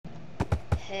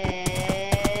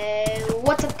Hey,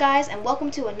 what's up guys, and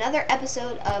welcome to another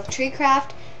episode of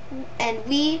TreeCraft. And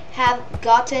we have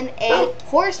gotten a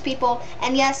horse, people.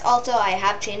 And yes, also I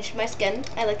have changed my skin.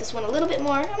 I like this one a little bit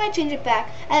more. I might change it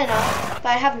back, I don't know. But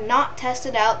I have not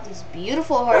tested out this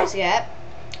beautiful horse yet.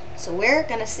 So we're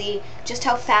gonna see just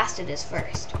how fast it is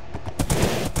first.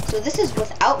 So this is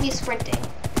without me sprinting.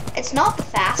 It's not the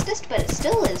fastest, but it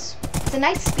still is. It's a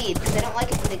nice speed because I don't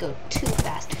like it when they go too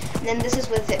fast. And then this is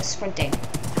with it sprinting.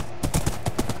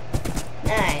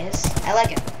 Nice. I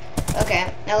like it.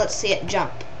 Okay, now let's see it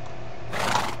jump.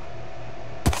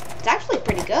 It's actually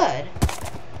pretty good.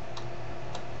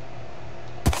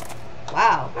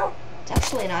 Wow. It's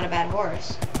actually not a bad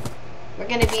horse. We're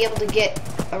going to be able to get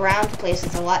around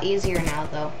places a lot easier now,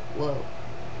 though. Whoa.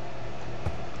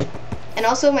 And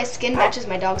also my skin matches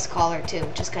my dog's collar, too,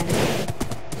 which is kind of cool.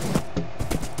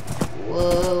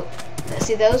 Whoa.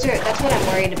 See, that's what I'm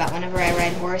worried about whenever I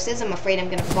ride horses. I'm afraid I'm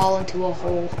going to fall into a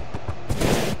hole.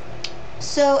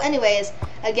 So, anyways,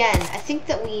 again, I think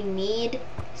that we need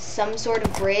some sort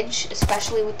of bridge,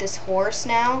 especially with this horse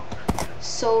now.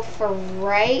 So, for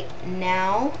right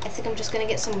now, I think I'm just going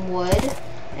to get some wood,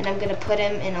 and I'm going to put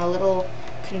him in a little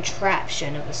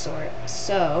contraption of a sort.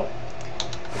 So,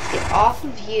 let's get off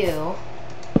of you.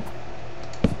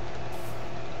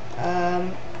 I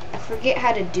forget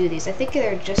how to do these. I think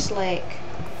they're just like...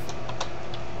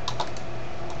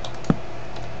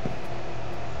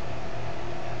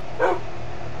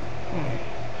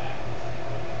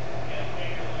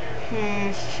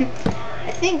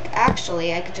 I think,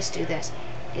 actually, I could just do this.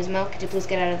 Gizmo, could you please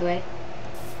get out of the way?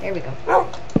 There we go.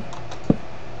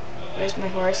 Where's my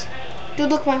horse? Dude,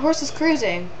 look, my horse is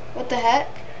cruising. What the heck?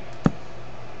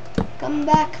 Come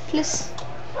back, please.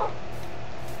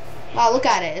 Wow, look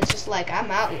at it. It's just like, I'm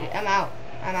out.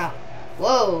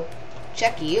 Whoa.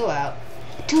 Check you out.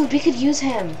 Dude, we could use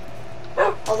him.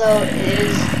 Although, it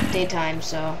is daytime,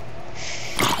 so...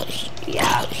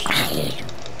 yeah.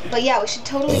 But yeah, we should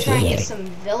totally try and get some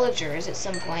villagers at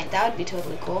some point. That would be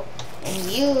totally cool. And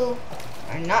you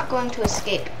are not going to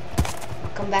escape.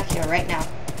 Come back here right now.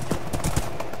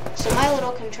 So my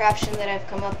little contraption that I've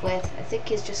come up with, I think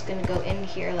he's just going to go in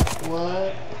here like,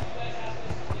 what?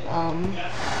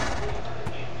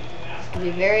 It's going to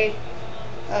be very...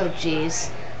 oh,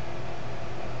 jeez.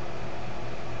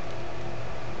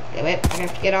 Okay, wait. I'm going to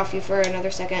have to get off you for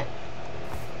another second.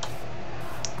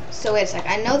 So wait a sec,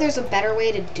 I know there's a better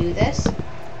way to do this,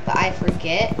 but I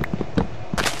forget.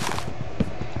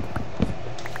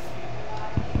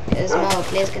 Gizmo,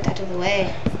 please get out of the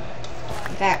way.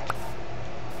 In fact,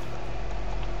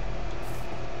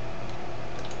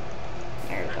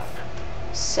 there we go.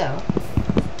 So,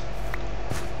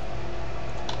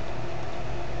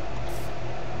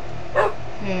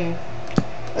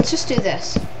 let's just do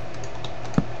this.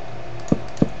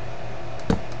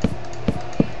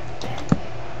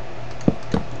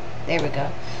 There we go.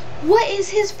 What is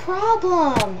his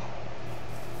problem?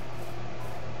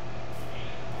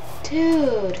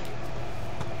 Dude.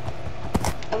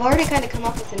 I've already kind of come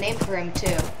up with a name for him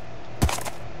too.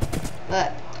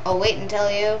 But I'll wait and tell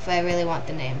you if I really want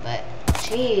the name. But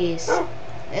jeez.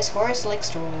 This horse likes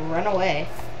to run away.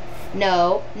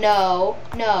 No, no,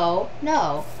 no,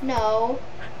 no, no.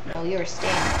 No, you're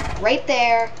staying right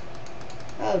there.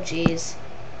 Oh jeez.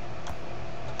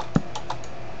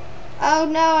 Oh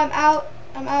no, I'm out.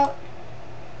 I'm out.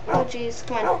 Oh jeez,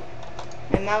 come on.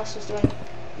 My mouse was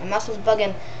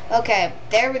bugging. Okay,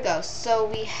 there we go. So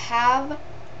we have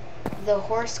the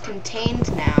horse contained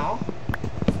now.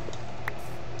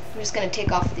 I'm just gonna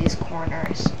take off these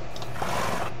corners.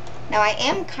 Now I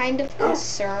am kind of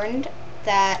concerned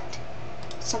that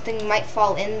something might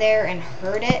fall in there and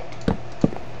hurt it.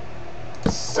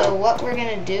 So what we're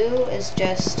gonna do is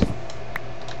just...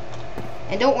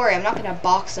 and don't worry, I'm not going to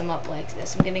box him up like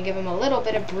this. I'm going to give him a little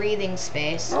bit of breathing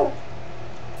space.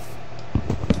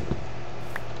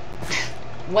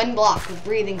 One block of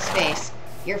breathing space.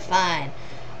 You're fine.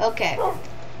 Okay.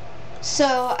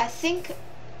 So, I think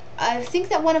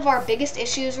that one of our biggest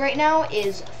issues right now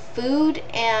is food,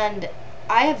 and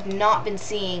I have not been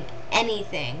seeing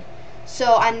anything.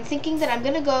 So, I'm thinking that I'm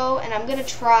going to go and I'm going to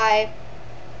try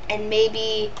and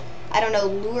maybe, I don't know,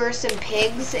 lure some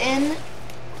pigs in.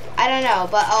 I don't know,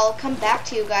 but I'll come back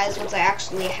to you guys once I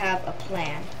actually have a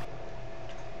plan.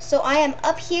 So I am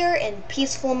up here in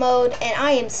peaceful mode, and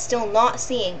I am still not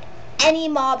seeing any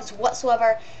mobs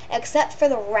whatsoever, except for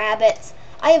the rabbits.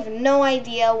 I have no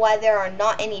idea why there are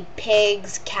not any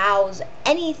pigs, cows,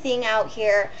 anything out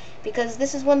here, because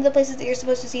this is one of the places that you're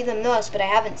supposed to see them most, but I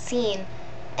haven't seen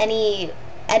any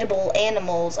edible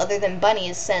animals other than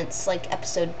bunnies since, like,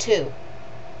 episode 2.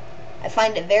 I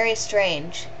find it very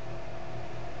strange.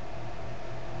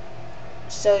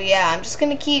 So yeah, I'm just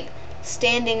gonna keep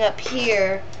standing up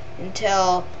here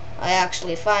until I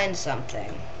actually find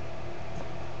something.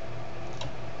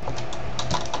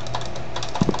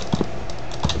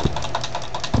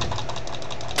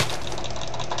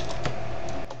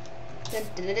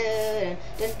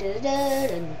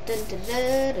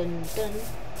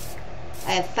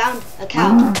 I have found a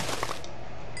cow.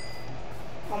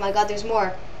 Oh my god, there's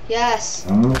more. Yes.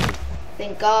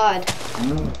 Thank God.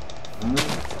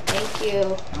 Thank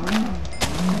you.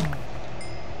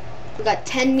 We got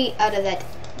 10 meat out of that.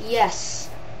 Yes.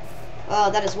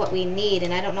 Oh, that is what we need,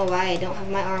 and I don't know why I don't have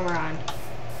my armor on.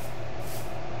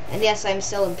 And yes, I'm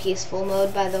still in peaceful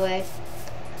mode, by the way.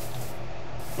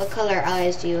 What color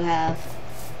eyes do you have?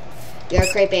 You're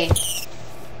creepy.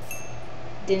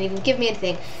 Didn't even give me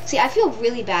anything. See, I feel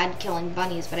really bad killing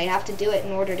bunnies, but I have to do it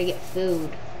in order to get food.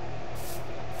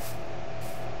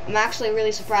 I'm actually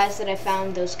really surprised that I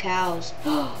found those cows.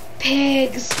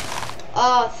 Pigs!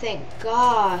 Oh, thank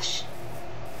gosh.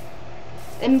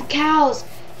 And cows!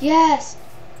 Yes!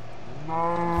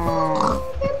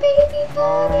 Oh, they're baby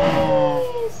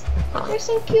bunnies! They're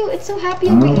so cute. It's so happy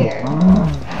over here.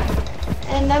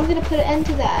 And I'm gonna put an end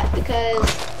to that because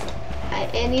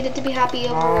I need it to be happy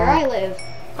over where I live.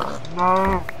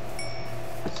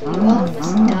 So you all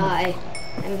must die.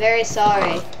 I'm very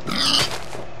sorry.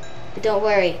 But don't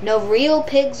worry, no real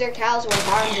pigs or cows were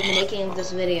harmed in the making of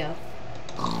this video.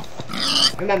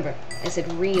 Remember, I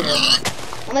said real.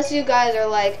 Unless you guys are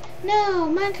like, no,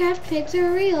 Minecraft pigs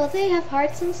are real. They have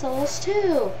hearts and souls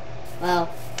too. Well,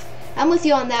 I'm with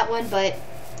you on that one, but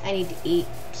I need to eat,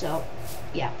 so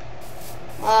yeah.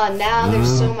 Oh, now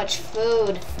there's so much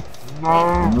food.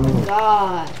 Thank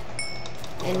God.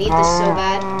 I need this so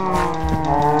bad.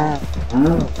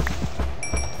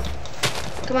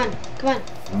 Come on, come on,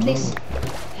 please.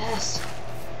 Yes.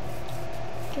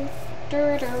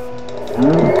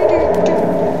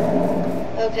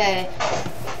 Okay.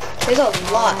 There's a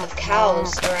lot of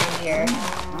cows around here.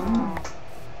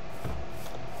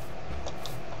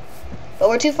 But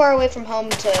we're too far away from home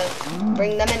to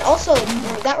bring them in. Also,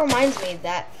 that reminds me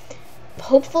that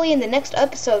hopefully in the next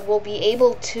episode we'll be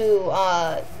able to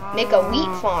make a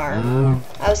wheat farm.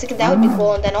 I was thinking that would be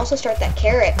cool, and then also start that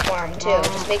carrot farm too.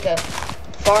 Just make a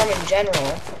farm in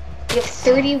general. We have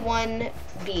 31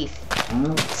 beef.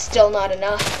 Still not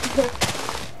enough.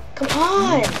 Come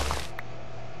on!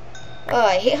 Oh,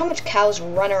 I hate how much cows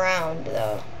run around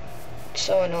though.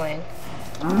 So annoying.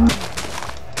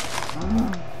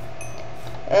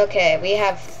 Okay, we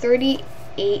have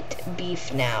 38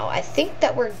 beef now. I think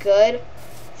that we're good.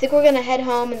 I think we're gonna head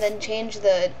home and then change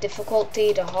the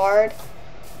difficulty to hard.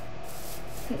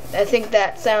 I think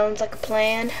that sounds like a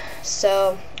plan.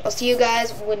 So, I'll see you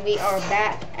guys when we are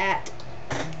back at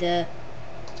the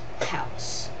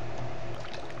house.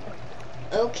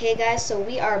 Okay guys, so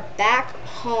we are back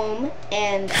home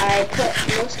and I put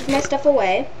most of my stuff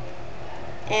away.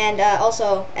 And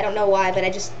also, I don't know why, but I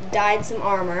just dyed some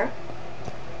armor.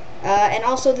 And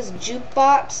also this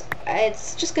jukebox,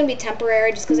 it's just going to be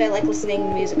temporary just because I like listening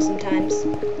to music sometimes.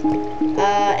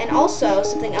 And also,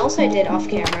 something else I did off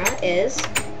camera is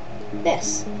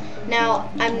this.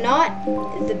 Now, I'm not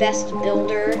the best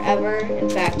builder ever. In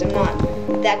fact, I'm not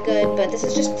that good, but this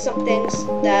is just some things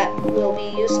that will be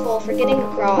useful for getting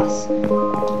across the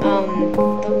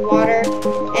water.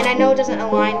 And I know it doesn't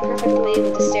align perfectly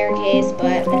with the staircase,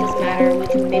 but it doesn't matter. We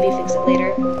can maybe fix it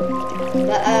later.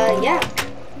 But, yeah.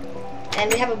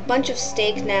 And we have a bunch of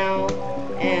steak now,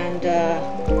 and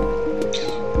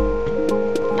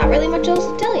not really much else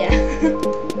to tell you.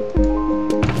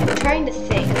 I'm trying to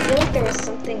think. I feel like there was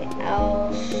something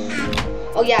else.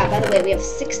 Oh yeah, by the way, we have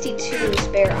 62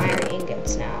 spare iron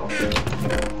ingots now.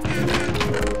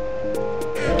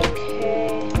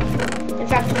 Okay. In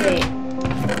fact, wait.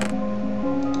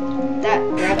 That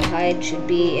rabbit hide should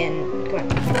be in, come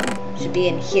on, should be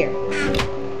in here.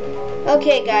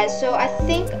 Okay guys, so I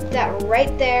think that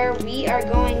right there we are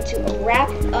going to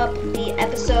wrap up the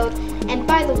episode. And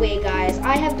by the way guys,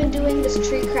 I have been doing this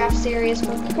TreeCraft series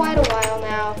for quite a while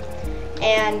now.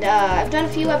 And I've done a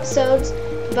few episodes,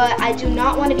 but I do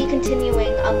not want to be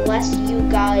continuing unless you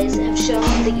guys have shown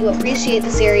that you appreciate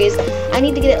the series. I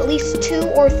need to get at least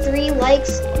 2 or 3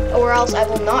 likes, or else I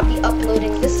will not be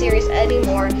uploading this series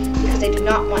anymore because I do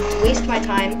not want to waste my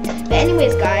time. But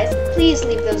anyways guys, please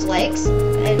leave those likes.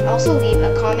 And also leave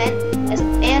a comment,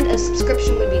 and a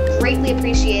subscription would be greatly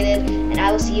appreciated, and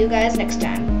I will see you guys next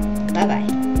time.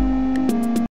 Bye-bye.